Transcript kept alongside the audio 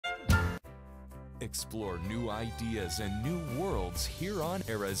Explore new ideas and new worlds here on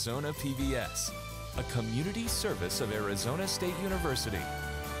Arizona PBS, a community service of Arizona State University.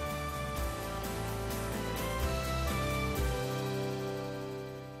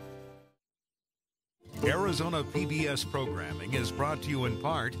 Arizona PBS programming is brought to you in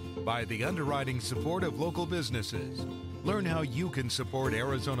part by the underwriting support of local businesses. Learn how you can support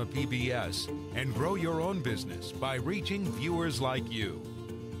Arizona PBS and grow your own business by reaching viewers like you.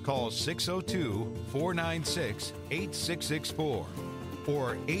 Call 602-496-8664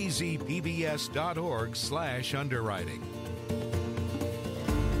 or azpbs.org/underwriting.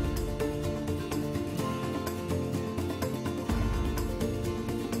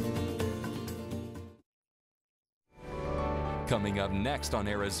 Coming up next on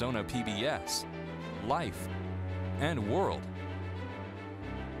Arizona PBS, Life and World.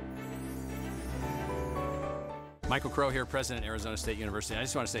 Michael Crow here, President, Arizona State University. I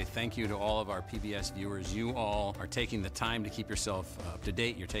just want to say thank you to all of our PBS viewers. You all are taking the time to keep yourself up to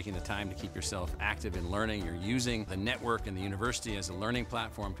date. You're taking the time to keep yourself active in learning. You're using the network and the university as a learning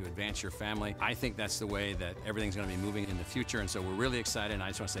platform to advance your family. I think that's the way that everything's going to be moving in the future, and so we're really excited, and I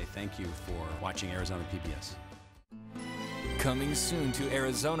just want to say thank you for watching Arizona PBS. Coming soon to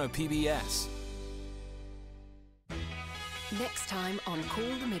Arizona PBS. Next time on Call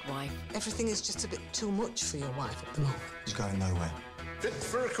the Midwife. Everything is just a bit too much for your wife at the moment. She's going nowhere. Fit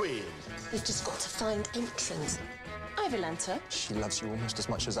for a queen. We've just got to find entrance. I've lent her. She loves you almost as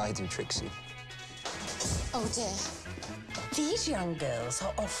much as I do, Trixie. Oh dear. These young girls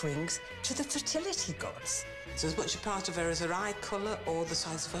are offerings to the fertility gods. It's as much a part of her as her eye colour or the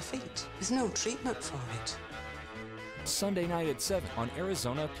size of her feet. There's no treatment for it. Sunday night at 7 on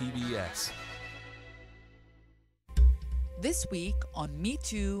Arizona PBS. This week on Me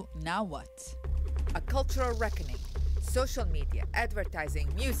Too, Now What? A cultural reckoning, social media,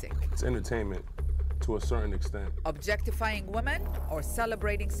 advertising, music. It's entertainment to a certain extent. Objectifying women or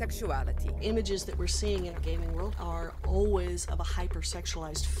celebrating sexuality. Images that we're seeing in the gaming world are always of a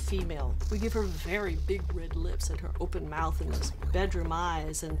hypersexualized female. We give her very big red lips and her open mouth and those bedroom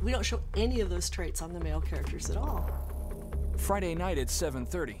eyes, and we don't show any of those traits on the male characters at all. Friday night at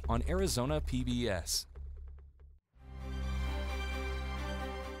 7:30 on Arizona PBS.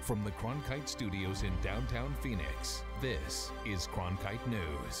 From the Cronkite Studios in downtown Phoenix, this is Cronkite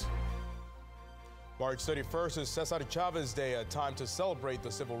News. March 31st is Cesar Chavez Day, a time to celebrate the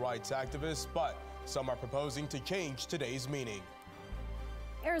civil rights activists, but some are proposing to change today's meaning.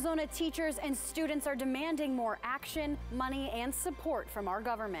 Arizona teachers and students are demanding more action, money, and support from our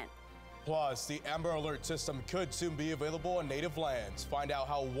government. Plus, the Amber Alert system could soon be available on native lands. Find out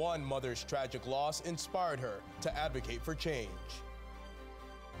how one mother's tragic loss inspired her to advocate for change.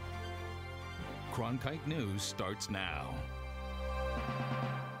 Cronkite News starts now.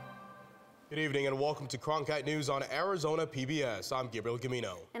 Good evening and welcome to Cronkite News on Arizona PBS. I'm Gabriel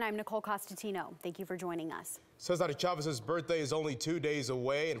Gamino. And I'm Nicole Costantino. Thank you for joining us. Cesar Chavez's birthday is only 2 days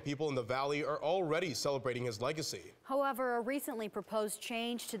away, and people in the Valley are already celebrating his legacy. However, a recently proposed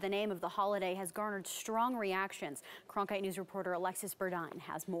change to the name of the holiday has garnered strong reactions. Cronkite News reporter Alexis Burdine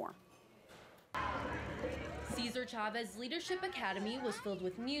has more. Cesar Chavez Leadership Academy was filled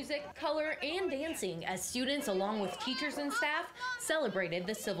with music, color, and dancing as students, along with teachers and staff, celebrated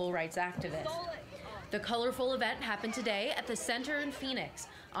the civil rights activist. The colorful event happened today at the Center in Phoenix,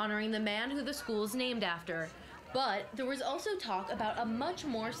 honoring the man who the school is named after. But there was also talk about a much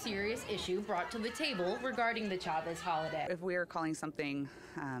more serious issue brought to the table regarding the Chavez holiday. If we are calling something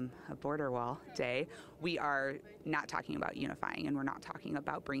a border wall day, we are not talking about unifying, and we're not talking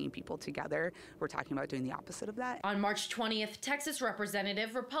about bringing people together. We're talking about doing the opposite of that. On March 20th, Texas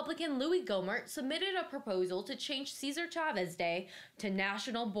Representative Republican Louis Gohmert submitted a proposal to change Cesar Chavez Day to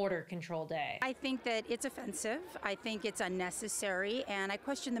National Border Control Day. I think that it's offensive. I think it's unnecessary, and I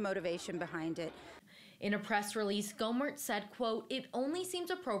question the motivation behind it. In a press release, Gohmert said, quote, "It only seems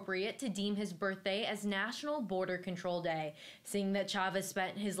appropriate to deem his birthday as National Border Control Day, seeing that Chavez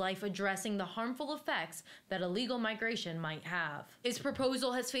spent his life addressing the harmful effects that illegal migration might have." His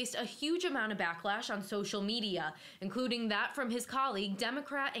proposal has faced a huge amount of backlash on social media, including that from his colleague,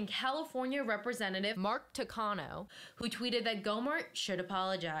 Democrat and California Representative Mark Takano, who tweeted that Gohmert should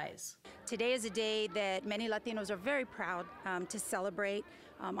apologize. Today is a day that many Latinos are very proud to celebrate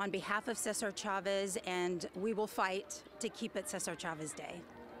on behalf of Cesar Chavez, and we will fight to keep it Cesar Chavez Day.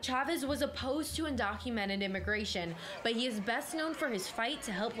 Chavez was opposed to undocumented immigration, but he is best known for his fight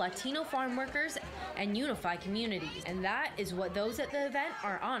to help Latino farm workers and unify communities. And that is what those at the event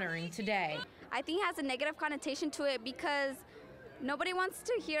are honoring today. I think it has a negative connotation to it because nobody wants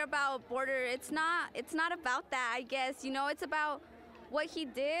to hear about border. It's not about that, I guess. You know, it's about what he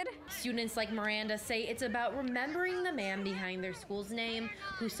did. Students like Miranda say it's about remembering the man behind their school's name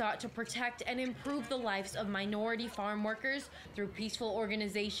who sought to protect and improve the lives of minority farm workers through peaceful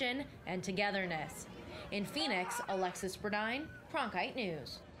organization and togetherness. In Phoenix, Alexis Burdine, Cronkite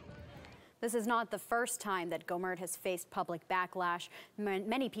News. This is not the first time that Gohmert has faced public backlash.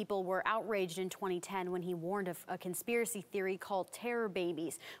 Many people were outraged in 2010 when he warned of a conspiracy theory called terror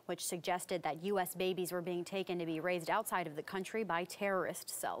babies, which suggested that U.S. babies were being taken to be raised outside of the country by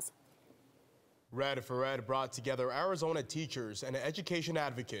terrorist cells. Red for Red brought together Arizona teachers and education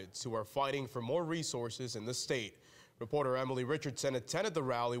advocates who are fighting for more resources in the state. Reporter Emily Richardson attended the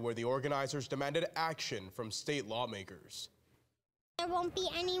rally where the organizers demanded action from state lawmakers. There won't be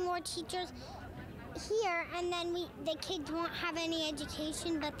any more teachers here, and then the kids won't have any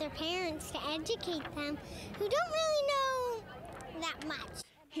education but their parents to educate them who don't really know that much.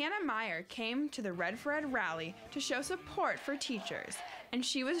 Hannah Meyer came to the Red for Ed rally to show support for teachers, and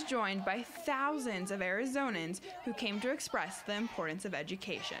she was joined by thousands of Arizonans who came to express the importance of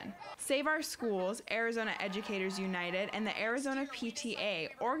education. Save Our Schools, Arizona Educators United, and the Arizona PTA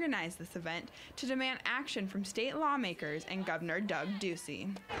organized this event to demand action from state lawmakers and Governor Doug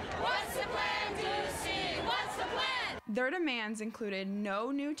Ducey. What's the plan, Ducey? What's the plan? Their demands included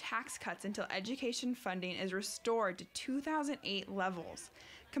no new tax cuts until education funding is restored to 2008 levels,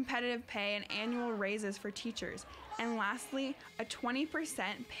 competitive pay and annual raises for teachers, and lastly, a 20%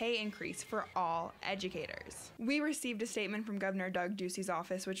 pay increase for all educators. We received a statement from Governor Doug Ducey's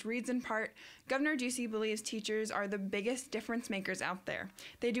office, which reads in part, Governor Ducey believes teachers are the biggest difference makers out there.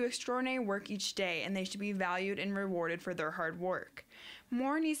 They do extraordinary work each day, and they should be valued and rewarded for their hard work.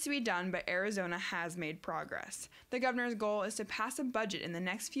 More needs to be done, but Arizona has made progress. The governor's goal is to pass a budget in the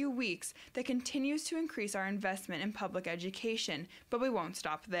next few weeks that continues to increase our investment in public education, but we won't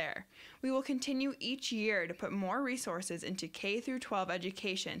stop there. We will continue each year to put more resources into K-12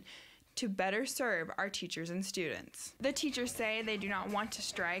 education to better serve our teachers and students. The teachers say they do not want to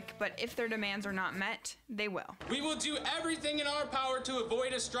strike, but if their demands are not met, they will. We will do everything in our power to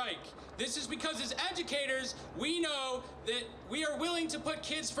avoid a strike. This is because as educators, we know that we are willing to put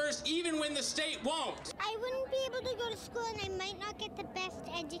kids first even when the state won't. I wouldn't be able to go to school and I might not get the best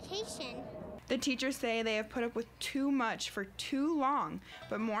education. The teachers say they have put up with too much for too long,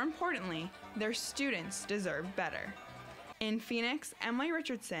 but more importantly, their students deserve better. In Phoenix, Emily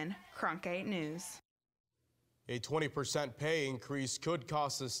Richardson, Cronkite News. A 20% pay increase could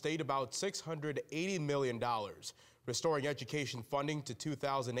cost the state about $680 million. Restoring education funding to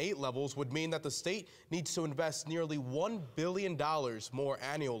 2008 levels would mean that the state needs to invest nearly $1 billion more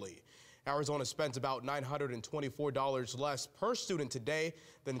annually. Arizona spends about $924 less per student today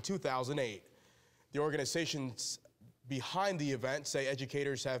than in 2008. The organizations behind the event say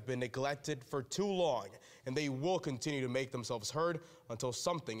educators have been neglected for too long, and they will continue to make themselves heard until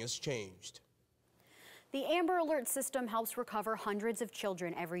something is changed. The Amber Alert system helps recover hundreds of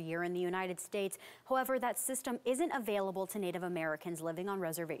children every year in the United States. However, that system isn't available to Native Americans living on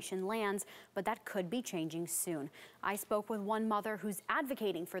reservation lands, but that could be changing soon. I spoke with one mother who's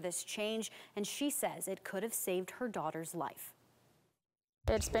advocating for this change, and she says it could have saved her daughter's life.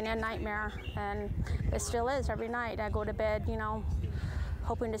 It's been a nightmare, and it still is every night. I go to bed,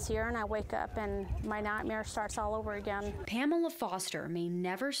 hoping to see her, and I wake up and my nightmare starts all over again. Pamela Foster may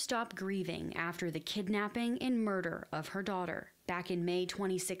never stop grieving after the kidnapping and murder of her daughter. Back in May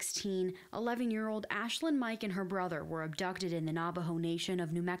 2016, 11-year-old Ashlyn Mike and her brother were abducted in the Navajo Nation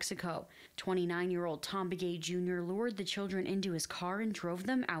of New Mexico. 29-year-old Tom Begay Jr. lured the children into his car and drove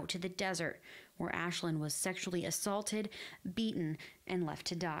them out to the desert, where Ashlyn was sexually assaulted, beaten, and left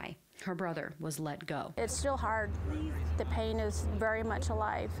to die. Her brother was let go. It's still hard. The pain is very much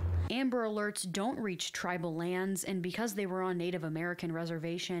alive. Amber Alerts don't reach tribal lands, and because they were on Native American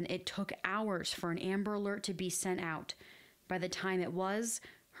reservation, it took hours for an Amber Alert to be sent out. By the time it was,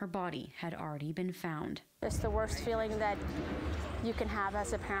 her body had already been found. It's the worst feeling that you can have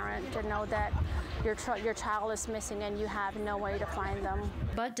as a parent, to know that your child is missing and you have no way to find them.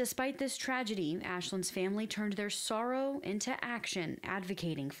 But despite this tragedy, Ashlyn's family turned their sorrow into action,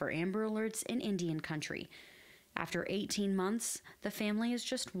 advocating for Amber Alerts in Indian country. After 18 months, the family is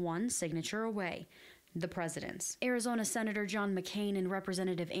just one signature away. The president's. Arizona Senator John McCain and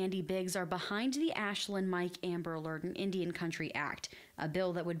Representative Andy Biggs are behind the Ashlyn Mike Amber Alert in Indian Country Act, a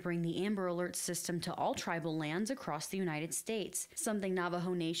bill that would bring the Amber Alert system to all tribal lands across the United States, something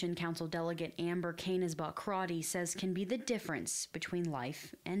Navajo Nation Council Delegate Amber Canisbach-Crotty says can be the difference between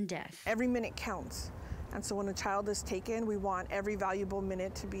life and death. Every minute counts. And so when a child is taken, we want every valuable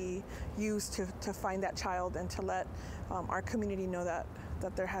minute to be used to find that child and to let our community know that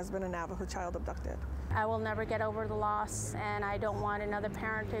there has been a Navajo child abducted. I will never get over the loss, and I don't want another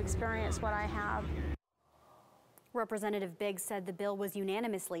parent to experience what I have. Representative Biggs said the bill was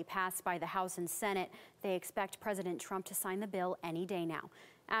unanimously passed by the House and Senate. They expect President Trump to sign the bill any day now.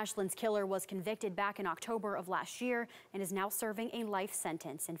 Ashland's killer was convicted back in October of last year and is now serving a life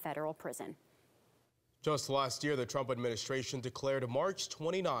sentence in federal prison. Just last year, the Trump administration declared March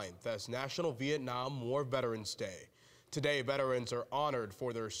 29th as National Vietnam War Veterans Day. Today, veterans are honored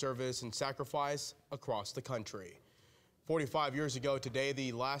for their service and sacrifice across the country. 45 years ago today,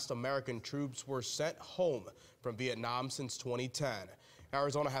 the last American troops were sent home from Vietnam since 2010.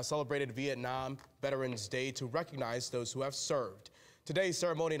 Arizona has celebrated Vietnam Veterans Day to recognize those who have served. Today's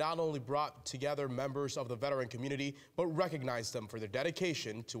ceremony not only brought together members of the veteran community, but recognized them for their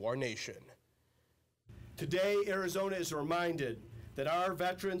dedication to our nation. Today, Arizona is reminded that our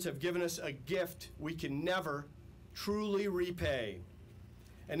veterans have given us a gift we can never truly repay.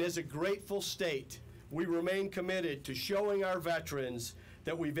 And as a grateful state, we remain committed to showing our veterans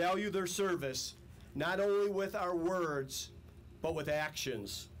that we value their service, not only with our words, but with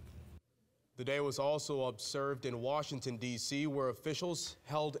actions. The day was also observed in Washington, D.C., where officials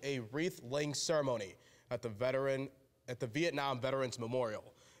held a wreath-laying ceremony at the Vietnam Veterans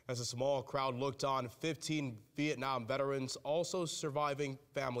Memorial. As a small crowd looked on, 15 Vietnam veterans, also surviving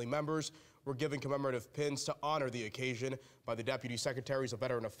family members, were given commemorative pins to honor the occasion by the Deputy Secretaries of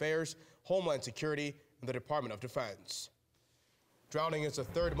Veteran Affairs, Homeland Security, and the Department of Defense. Drowning is the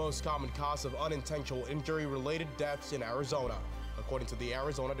third most common cause of unintentional injury-related deaths in Arizona, according to the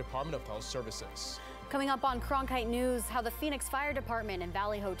Arizona Department of Health Services. Coming up on Cronkite News, how the Phoenix Fire Department and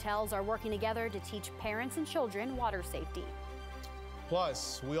Valley Hotels are working together to teach parents and children water safety.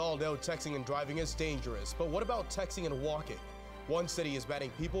 Plus, we all know texting and driving is dangerous, but what about texting and walking? One city is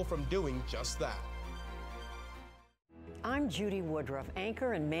banning people from doing just that. I'm Judy Woodruff,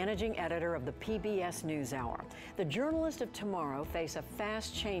 anchor and managing editor of the PBS NewsHour. The journalists of tomorrow face a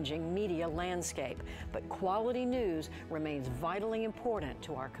fast-changing media landscape, but quality news remains vitally important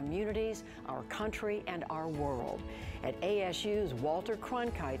to our communities, our country, and our world. At ASU's Walter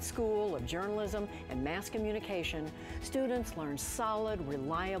Cronkite School of Journalism and Mass Communication, students learn solid,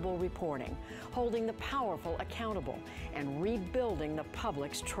 reliable reporting, holding the powerful accountable, and rebuilding the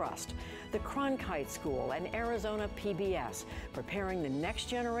public's trust. The Cronkite School and Arizona PBS, preparing the next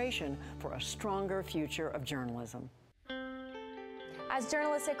generation for a stronger future of journalism. As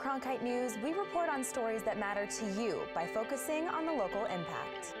journalists at Cronkite News, we report on stories that matter to you by focusing on the local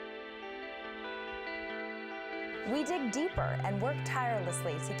impact. We dig deeper and work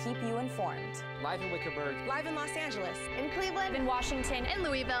tirelessly to keep you informed. Live in Wickerburg. Live in Los Angeles. In Cleveland. In Washington. In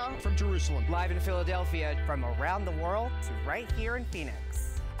Louisville. From Jerusalem. Live in Philadelphia. From around the world to right here in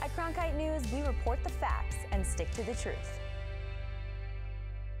Phoenix. At Cronkite News, we report the facts and stick to the truth.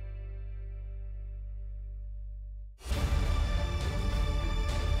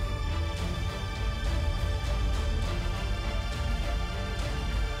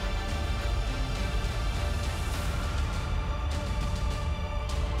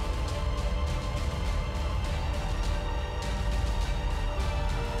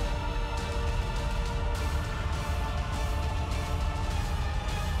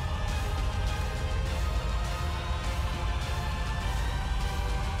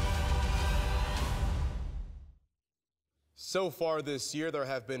 So far this year, there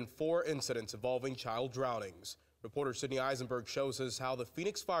have been 4 incidents involving child drownings. Reporter Sydney Eisenberg shows us how the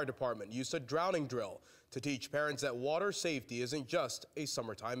Phoenix Fire Department used a drowning drill to teach parents that water safety isn't just a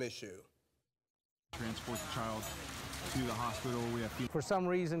summertime issue. Transport the child to the hospital. For some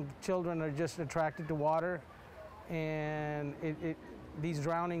reason, children are just attracted to water, and these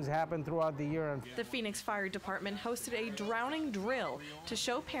drownings happen throughout the year. The Phoenix Fire Department hosted a drowning drill to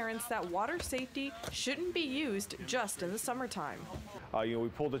show parents that water safety shouldn't be used just in the summertime. We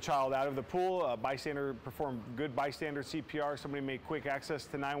pulled the child out of the pool. A bystander performed good bystander CPR. Somebody made quick access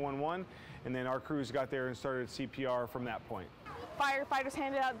to 911, and then our crews got there and started CPR from that point. Firefighters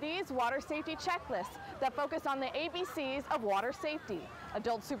handed out these water safety checklists that focus on the ABCs of water safety: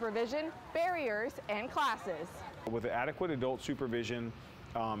 adult supervision, barriers, and classes. With adequate adult supervision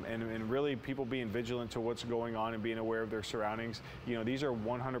and really people being vigilant to what's going on and being aware of their surroundings, these are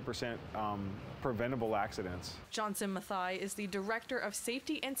 100% preventable accidents. Johnson Mathai is the Director of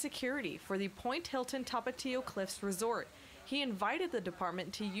Safety and Security for the Point Hilton Tapatio Cliffs Resort. He invited the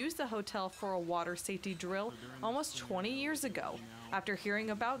department to use the hotel for a water safety drill almost 20 years ago, after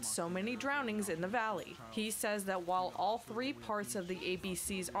hearing about so many drownings in the valley. He says that while all 3 parts of the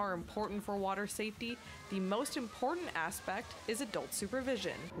ABCs are important for water safety, the most important aspect is adult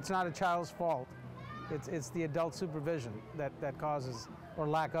supervision. It's not a child's fault. It's the adult supervision that causes or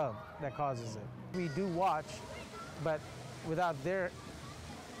lack of that causes it. We do watch, but without their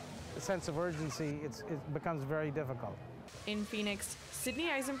sense of urgency, it becomes very difficult. In Phoenix, Sydney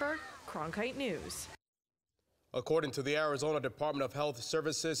Eisenberg, Cronkite News. According to the Arizona Department of Health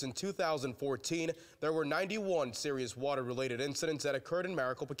Services, in 2014, there were 91 serious water-related incidents that occurred in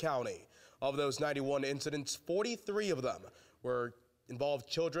Maricopa County. Of those 91 incidents, 43 of them involved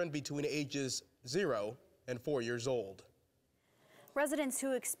children between ages 0 and 4 years old. Residents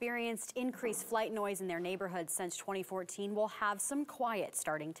who experienced increased flight noise in their neighborhoods since 2014 will have some quiet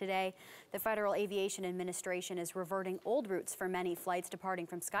starting today. The Federal Aviation Administration is reverting old routes for many flights departing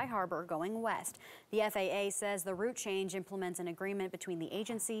from Sky Harbor going west. The FAA says the route change implements an agreement between the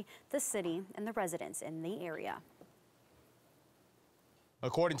agency, the city, and the residents in the area.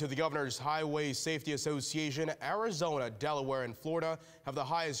 According to the Governor's Highway Safety Association, Arizona, Delaware, and Florida have the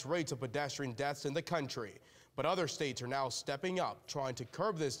highest rates of pedestrian deaths in the country. But other states are now stepping up, trying to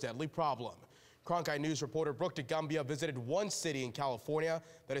curb this deadly problem. Cronkite News reporter Brooke DeGumbia visited one city in California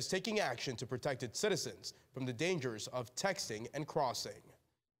that is taking action to protect its citizens from the dangers of texting and crossing.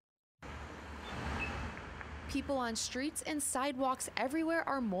 People on streets and sidewalks everywhere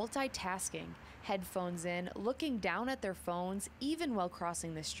are multitasking, headphones in, looking down at their phones, even while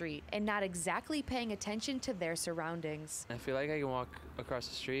crossing the street, and not exactly paying attention to their surroundings. I feel like I can walk across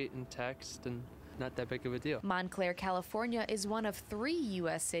the street and text and not that big of a deal. Montclair, California is one of 3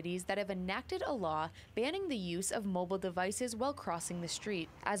 U.S. cities that have enacted a law banning the use of mobile devices while crossing the street.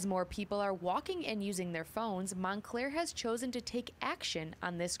 As more people are walking and using their phones, Montclair has chosen to take action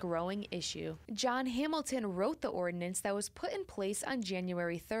on this growing issue. John Hamilton wrote the ordinance that was put in place on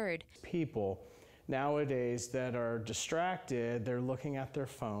January 3rd. People nowadays that are distracted, they're looking at their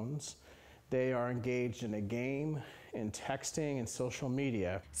phones, they are engaged in a game, in texting and social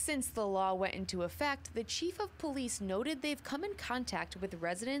media. Since the law went into effect, the chief of police noted they've come in contact with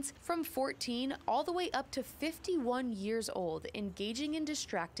residents from 14 all the way up to 51 years old engaging in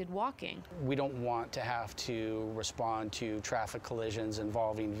distracted walking. We don't want to have to respond to traffic collisions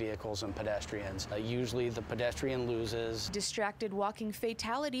involving vehicles and pedestrians. Usually the pedestrian loses. Distracted walking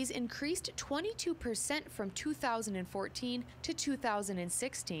fatalities increased 22% from 2014 to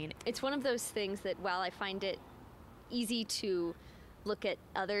 2016. It's one of those things that while I find it easy to look at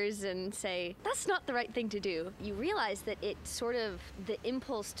others and say, that's not the right thing to do, you realize that it sort of, the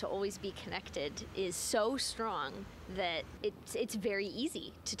impulse to always be connected is so strong that it's very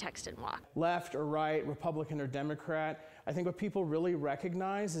easy to text and walk. Left or right, Republican or Democrat, I think what people really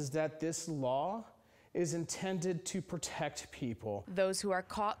recognize is that this law is intended to protect people. Those who are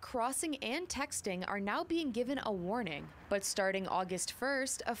caught crossing and texting are now being given a warning. But starting August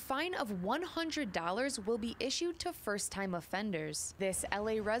 1st, a fine of $100 will be issued to first-time offenders. This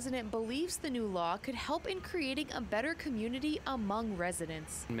LA resident believes the new law could help in creating a better community among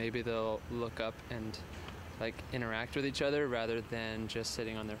residents. Maybe they'll look up and interact with each other rather than just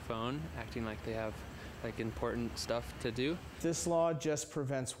sitting on their phone, acting like they have important stuff to do. This law just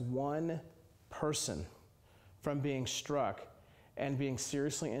prevents one person from being struck and being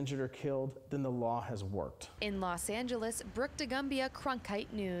seriously injured or killed, then the law has worked. In Los Angeles, Brooke DeGumbia,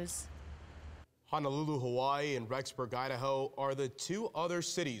 Cronkite News. Honolulu, Hawaii, and Rexburg, Idaho are the 2 other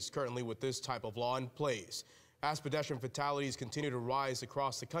cities currently with this type of law in place. As pedestrian fatalities continue to rise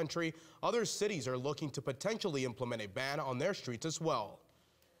across the country, other cities are looking to potentially implement a ban on their streets as well.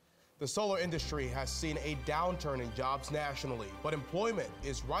 The solar industry has seen a downturn in jobs nationally, but employment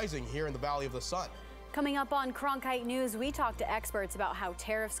is rising here in the Valley of the Sun. Coming up on Cronkite News, we talk to experts about how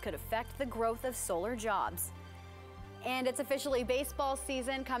tariffs could affect the growth of solar jobs. And it's officially baseball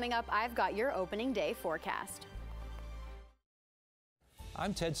season. Coming up, I've got your opening day forecast.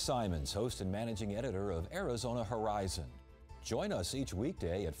 I'm Ted Simons, host and managing editor of Arizona Horizon. Join us each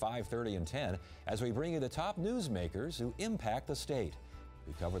weekday at 5:30 and 10 as we bring you the top newsmakers who impact the state.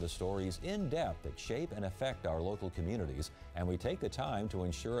 We cover the stories in depth that shape and affect our local communities, and we take the time to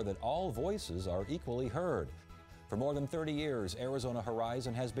ensure that all voices are equally heard. For more than 30 years, Arizona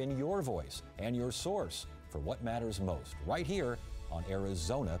Horizon has been your voice and your source for what matters most, right here on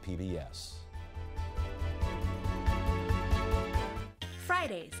Arizona PBS.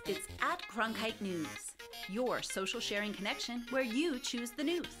 Fridays, it's at Cronkite News, your social sharing connection where you choose the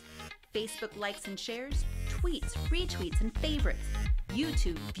news. Facebook likes and shares, tweets, retweets, and favorites.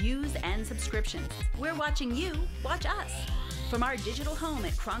 YouTube views and subscriptions. We're watching you watch us. From our digital home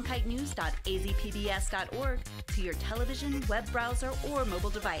at cronkitenews.azpbs.org to your television, web browser, or mobile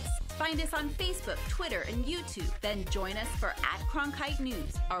device. Find us on Facebook, Twitter, and YouTube. Then join us for at Cronkite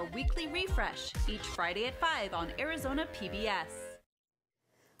News, our weekly refresh, each Friday at 5 on Arizona PBS.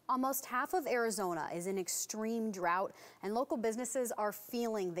 Almost half of Arizona is in extreme drought, and local businesses are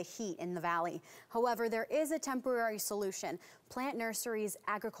feeling the heat in the valley. However, there is a temporary solution. Plant nurseries,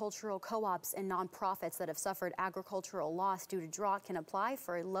 agricultural co-ops, and nonprofits that have suffered agricultural loss due to drought can apply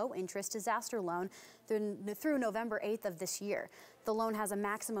for a low-interest disaster loan through November 8th of this year. The loan has a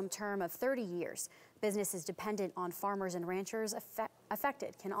maximum term of 30 years. Businesses dependent on farmers and ranchers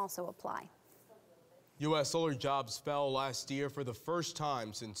affected can also apply. U.S. solar jobs fell last year for the first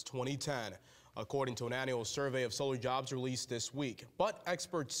time since 2010, according to an annual survey of solar jobs released this week. But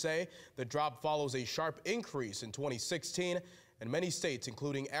experts say the drop follows a sharp increase in 2016, and many states,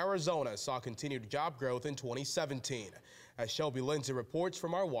 including Arizona, saw continued job growth in 2017. As Shelby Lindsay reports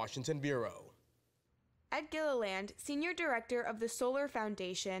from our Washington bureau. Ed Gilliland, Senior Director of the Solar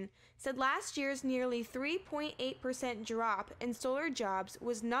Foundation, said last year's nearly 3.8% drop in solar jobs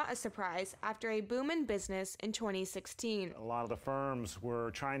was not a surprise after a boom in business in 2016. A lot of the firms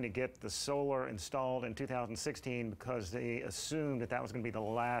were trying to get the solar installed in 2016 because they assumed that that was going to be the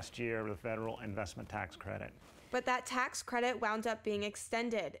last year of the federal investment tax credit. But that tax credit wound up being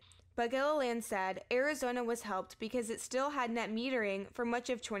extended. But Gilliland said Arizona was helped because it still had net metering for much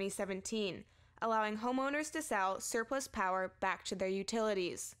of 2017. Allowing homeowners to sell surplus power back to their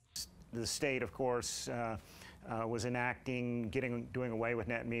utilities. The state, of course, was enacting, doing away with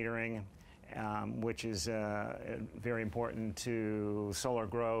net metering, which is very important to solar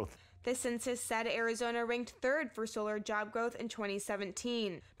growth. The census said Arizona ranked third for solar job growth in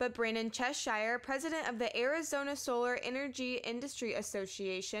 2017. But Brandon Cheshire, president of the Arizona Solar Energy Industry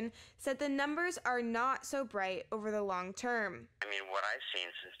Association, said the numbers are not so bright over the long term. I mean, what I've seen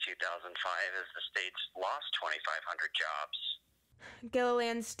since 2005 is the state's lost 2,500 jobs.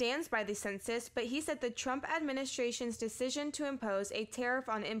 Gilliland stands by the census, but he said the Trump administration's decision to impose a tariff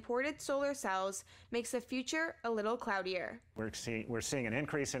on imported solar cells makes the future a little cloudier. We're seeing an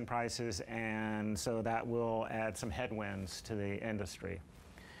increase in prices, and so that will add some headwinds to the industry.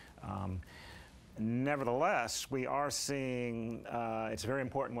 Nevertheless, we are seeing it's very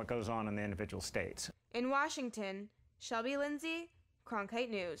important what goes on in the individual states. In Washington, Shelby Lindsay, Cronkite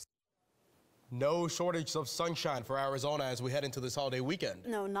News. No shortage of sunshine for Arizona as we head into this holiday weekend.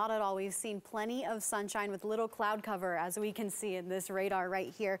 No, not at all. We've seen plenty of sunshine with little cloud cover, as we can see in this radar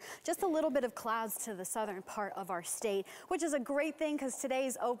right here. Just a little bit of clouds to the southern part of our state, which is a great thing because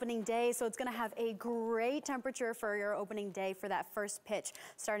today's opening day, so it's going to have a great temperature for your opening day for that first pitch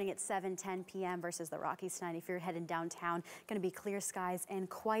starting at 7:10 p.m. versus the Rockies tonight. If you're heading downtown, going to be clear skies and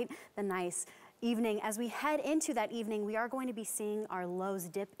quite the nice evening. As we head into that evening, we are going to be seeing our lows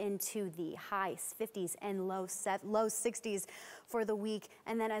dip into the high 50s and low 60s for the week.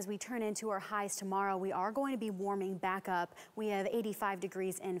 And then as we turn into our highs tomorrow, we are going to be warming back up. We have 85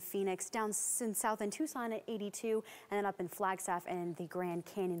 degrees in Phoenix, down in south in Tucson at 82, and then up in Flagstaff and the Grand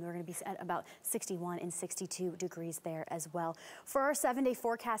Canyon, we're going to be at about 61 and 62 degrees there as well. For our 7-day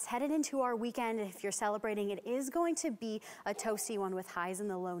forecast headed into our weekend, if you're celebrating, it is going to be a toasty one with highs in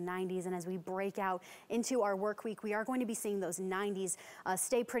the low 90s. And as we break out into our work week, we are going to be seeing those 90s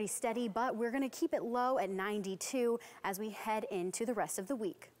stay pretty steady, but we're going to keep it low at 92 as we head into the rest of the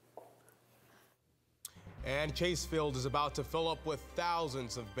week. And Chase Field is about to fill up with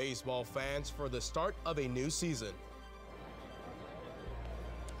thousands of baseball fans for the start of a new season.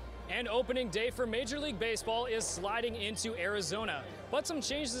 And opening day for Major League Baseball is sliding into Arizona, but some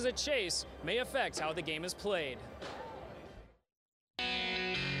changes at Chase may affect how the game is played.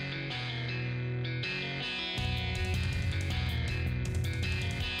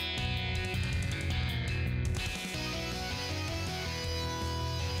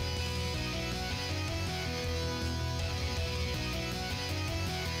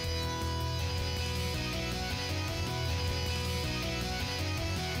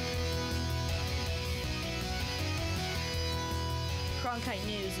 Cronkite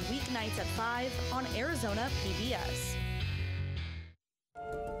News, weeknights at 5 on Arizona PBS.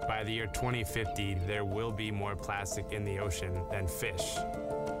 By the year 2050, there will be more plastic in the ocean than fish.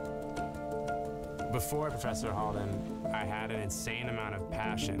 Before Professor Halden, I had an insane amount of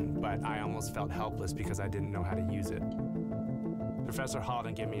passion, but I almost felt helpless because I didn't know how to use it. Professor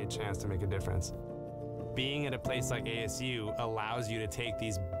Halden gave me a chance to make a difference. Being at a place like ASU allows you to take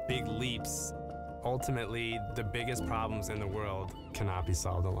these big leaps. Ultimately, the biggest problems in the world cannot be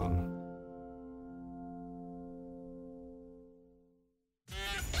solved alone.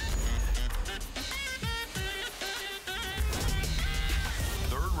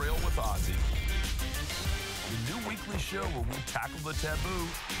 Third Rail with Ozzy, the new weekly show where we tackle the taboo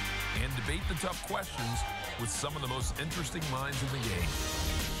and debate the tough questions with some of the most interesting minds in the game.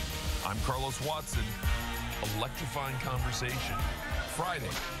 I'm Carlos Watson, electrifying conversation Friday,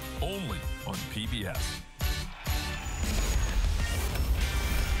 only on PBS.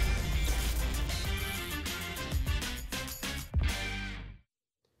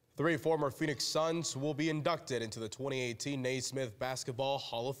 Three former Phoenix Suns will be inducted into the 2018 Naismith Basketball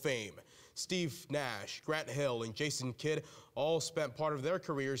Hall of Fame. Steve Nash, Grant Hill, and Jason Kidd all spent part of their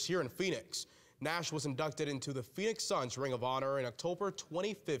careers here in Phoenix. Nash was inducted into the Phoenix Suns Ring of Honor in October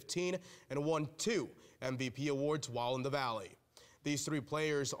 2015 and won 2 MVP awards while in the Valley. These three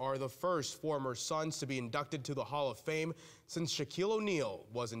players are the first former Suns to be inducted to the Hall of Fame since Shaquille O'Neal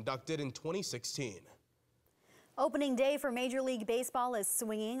was inducted in 2016. Opening day for Major League Baseball is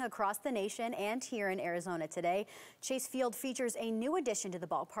swinging across the nation and here in Arizona today. Chase Field features a new addition to the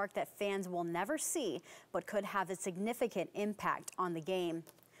ballpark that fans will never see, but could have a significant impact on the game.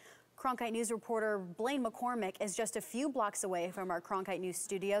 Cronkite News reporter Blaine McCormick is just a few blocks away from our Cronkite News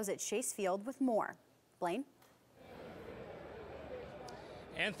studios at Chase Field with more. Blaine?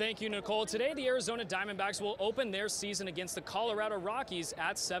 And thank you, Nicole. Today, the Arizona Diamondbacks will open their season against the Colorado Rockies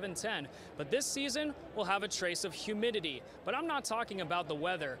at 7:10. But this season will have a trace of humidity. But I'm not talking about the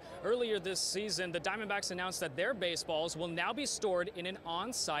weather. Earlier this season, the Diamondbacks announced that their baseballs will now be stored in an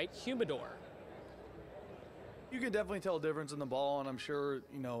on-site humidor. You can definitely tell a difference in the ball, and I'm sure,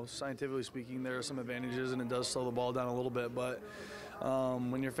 scientifically speaking, there are some advantages, and it does slow the ball down a little bit. But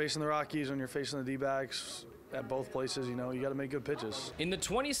when you're facing the Rockies, when you're facing the D-backs, at both places, you got to make good pitches. In the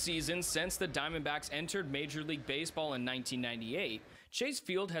 20 seasons since the Diamondbacks entered Major League Baseball in 1998, Chase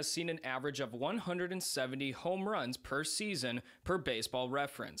Field has seen an average of 170 home runs per season per Baseball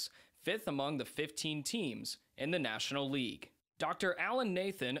Reference, 5th among the 15 teams in the National League. Dr. Alan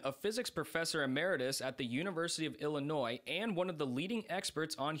Nathan, a physics professor emeritus at the University of Illinois and one of the leading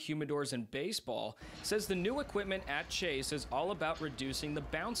experts on humidors in baseball, says the new equipment at Chase is all about reducing the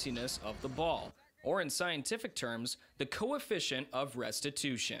bounciness of the ball, or in scientific terms, the coefficient of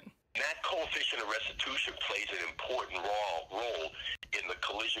restitution. That coefficient of restitution plays an important role in the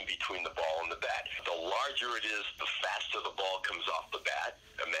collision between the ball and the bat. The larger it is, the faster the ball comes off the bat.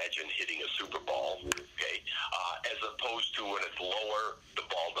 Imagine hitting a Super Bowl, okay? As opposed to when it's lower, the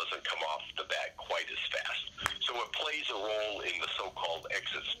ball doesn't come off the bat quite as fast. So it plays a role in the so-called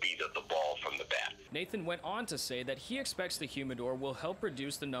exit speed of the ball from the bat. Nathan went on to say that he expects the humidor will help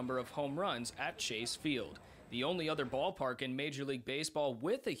reduce the number of home runs at Chase Field. The only other ballpark in Major League Baseball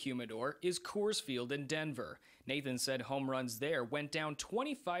with a humidor is Coors Field in Denver. Nathan said home runs there went down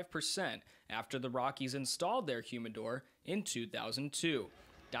 25% after the Rockies installed their humidor in 2002.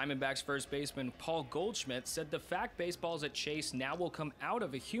 Diamondbacks first baseman Paul Goldschmidt said the fact baseballs at Chase now will come out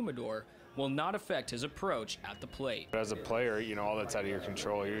of a humidor will not affect his approach at the plate. As a player, all that's out of your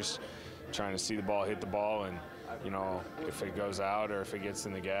control. You're just trying to see the ball hit the ball, and if it goes out or if it gets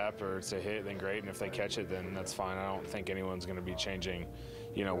in the gap or it's a hit, then great. And if they catch it, then that's fine. I don't think anyone's going to be changing,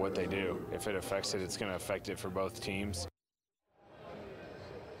 what they do. If it affects it, it's going to affect it for both teams.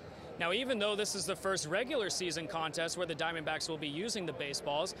 Now, even though this is the first regular season contest where the Diamondbacks will be using the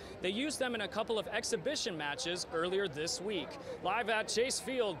baseballs, they used them in a couple of exhibition matches earlier this week. Live at Chase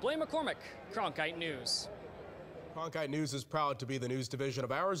Field, Blaine McCormick, Cronkite News. Cronkite News is proud to be the news division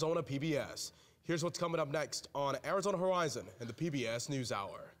of Arizona PBS. Here's what's coming up next on Arizona Horizon and the PBS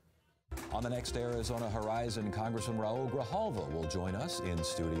NewsHour. On the next Arizona Horizon, Congressman Raul Grijalva will join us in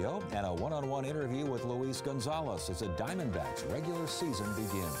studio, and a one-on-one interview with Luis Gonzalez as the Diamondbacks regular season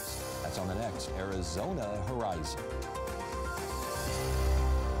begins. That's on the next Arizona Horizon.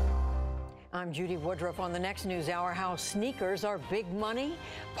 I'm Judy Woodruff on the next NewsHour. How sneakers are big money.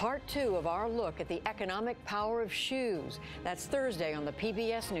 Part 2 of our look at the economic power of shoes. That's Thursday on the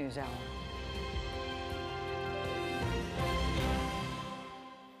PBS NewsHour.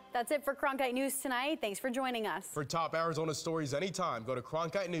 That's it for Cronkite News tonight. Thanks for joining us. For top Arizona stories anytime, go to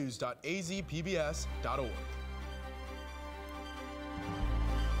cronkitenews.azpbs.org.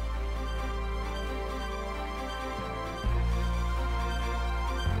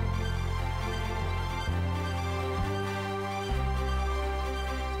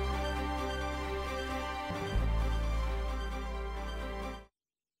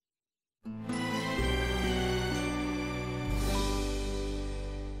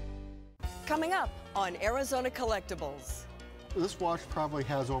 Coming up on Arizona Collectibles. This watch probably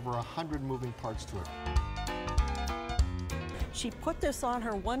has over 100 moving parts to it. She put this on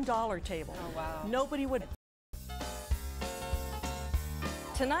her $1 table. Oh, wow. Nobody would.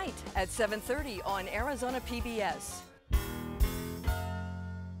 Tonight at 7:30 on Arizona PBS.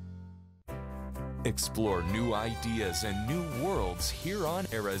 Explore new ideas and new worlds here on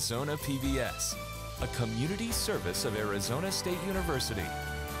Arizona PBS, a community service of Arizona State University.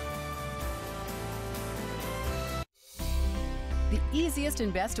 The easiest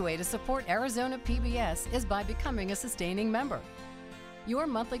and best way to support Arizona PBS is by becoming a sustaining member. Your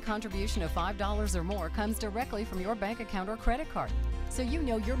monthly contribution of $5 or more comes directly from your bank account or credit card, so you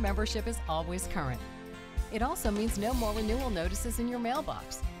know your membership is always current. It also means no more renewal notices in your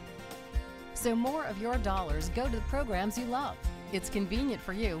mailbox. So more of your dollars go to the programs you love. It's convenient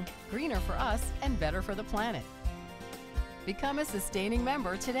for you, greener for us, and better for the planet. Become a sustaining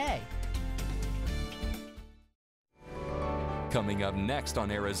member today. Coming up next on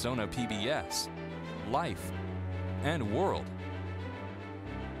Arizona PBS, Life and World.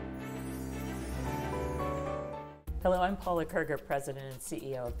 Hello, I'm Paula Kerger, President and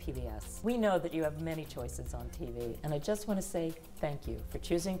CEO of PBS. We know that you have many choices on TV, and I just want to say thank you for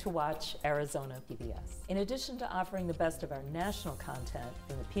choosing to watch Arizona PBS. In addition to offering the best of our national content,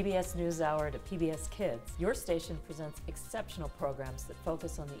 from the PBS NewsHour to PBS Kids, your station presents exceptional programs that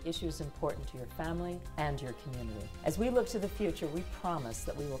focus on the issues important to your family and your community. As we look to the future, we promise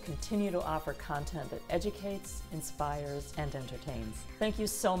that we will continue to offer content that educates, inspires, and entertains. Thank you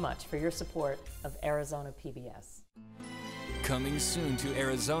so much for your support of Arizona PBS. Coming soon to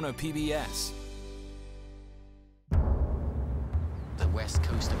Arizona PBS. The west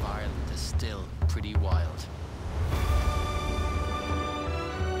coast of Ireland is still pretty wild.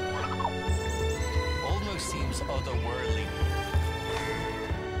 Almost seems otherworldly.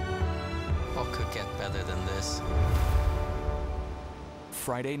 What could get better than this?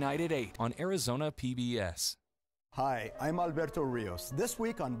 Friday night at 8 on Arizona PBS. Hi, I'm Alberto Rios. This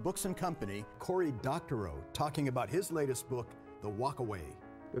week on Books & Company, Cory Doctorow talking about his latest book, The Walk Away.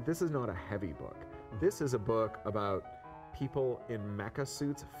 This is not a heavy book. This is a book about people in mecha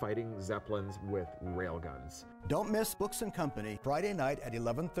suits fighting Zeppelins with railguns. Don't miss Books & Company, Friday night at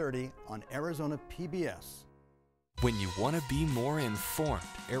 11:30 on Arizona PBS. When you want to be more informed,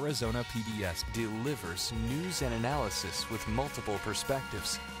 Arizona PBS delivers news and analysis with multiple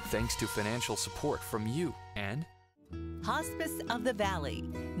perspectives, thanks to financial support from you and Hospice of the Valley,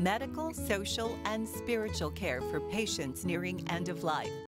 medical, social, and spiritual care for patients nearing end of life.